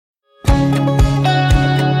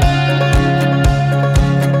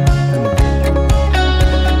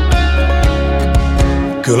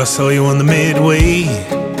Girl, I saw you on the Midway.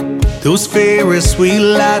 Those Ferris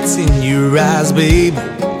wheel lights in your eyes, babe.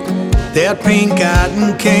 That pink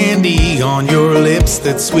cotton candy on your lips,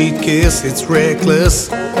 that sweet kiss, it's reckless,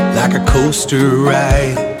 like a coaster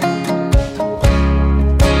ride.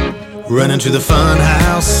 Running to the fun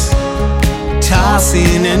house,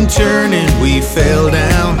 tossing and turning, we fell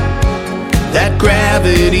down. That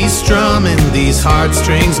gravity strumming these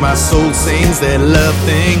heartstrings, my soul sings that love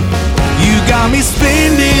thing. You got me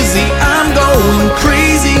spin dizzy, I'm going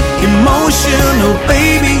crazy, emotional,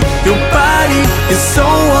 baby. Your body is so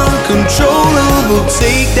uncontrollable.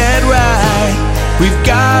 Take that ride, we've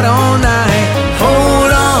got all night.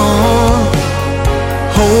 Hold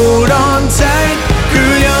on tight.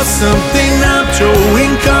 Girl, you're something I'm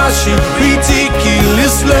throwing caution.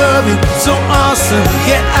 Ridiculous loving, so awesome.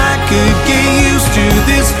 Yeah, I could get used to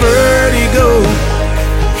this vertigo.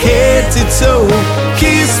 Head to toe,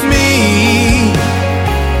 kiss me.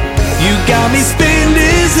 You got me spin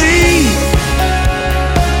dizzy.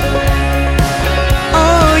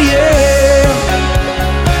 Oh yeah.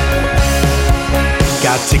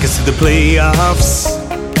 Got tickets to the playoffs.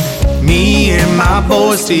 Me and my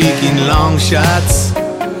boys taking long shots.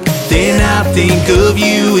 Then I think of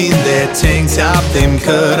you in that tank top, them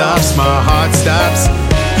cut-offs, my heart stops.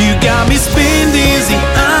 You got me spin dizzy,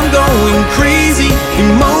 I'm going crazy,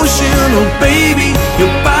 emotional, baby. Your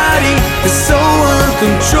body is so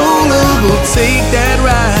uncontrollable. Take that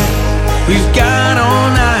ride, we've got all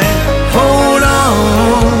night. Hold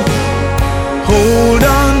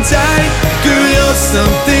on tight. Girl, you're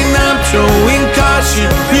something I'm throwing caution.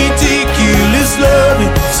 Ridiculous loving,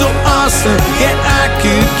 so awesome. Yeah, I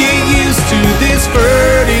could get used to this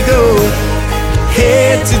vertigo.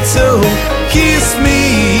 Head to toe, kiss me.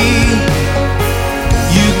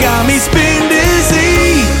 You got me spin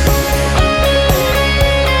dizzy.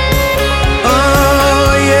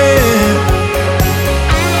 Oh yeah.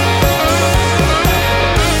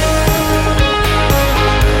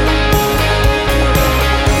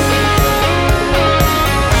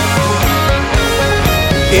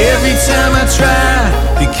 Every time I try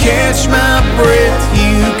to catch my breath,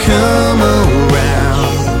 you come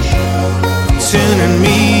around, turning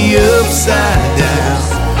me upside down,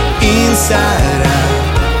 inside out,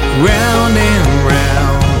 round and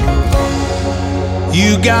round.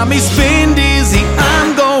 You got me spin dizzy,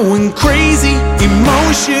 I'm going crazy,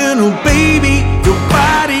 emotional, baby. Your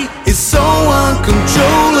body is so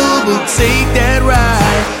uncontrollable. Take that